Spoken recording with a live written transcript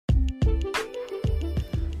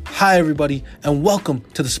Hi, everybody, and welcome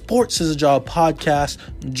to the Sports is a Job podcast,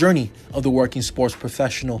 Journey of the Working Sports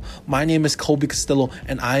Professional. My name is Colby Castillo,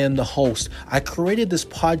 and I am the host. I created this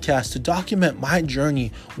podcast to document my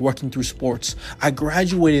journey working through sports. I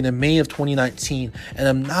graduated in May of 2019, and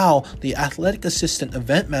am now the Athletic Assistant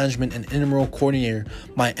Event Management and Intramural Coordinator.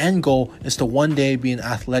 My end goal is to one day be an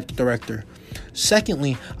Athletic Director.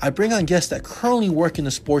 Secondly, I bring on guests that currently work in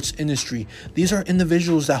the sports industry. These are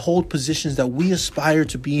individuals that hold positions that we aspire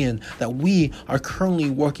to be in, that we are currently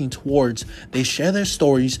working towards. They share their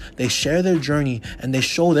stories, they share their journey, and they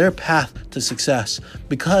show their path to success.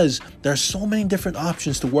 Because there are so many different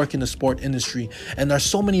options to work in the sport industry, and there are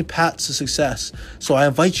so many paths to success. So I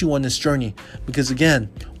invite you on this journey because, again,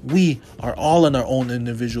 we are all on our own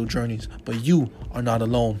individual journeys, but you are not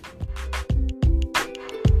alone.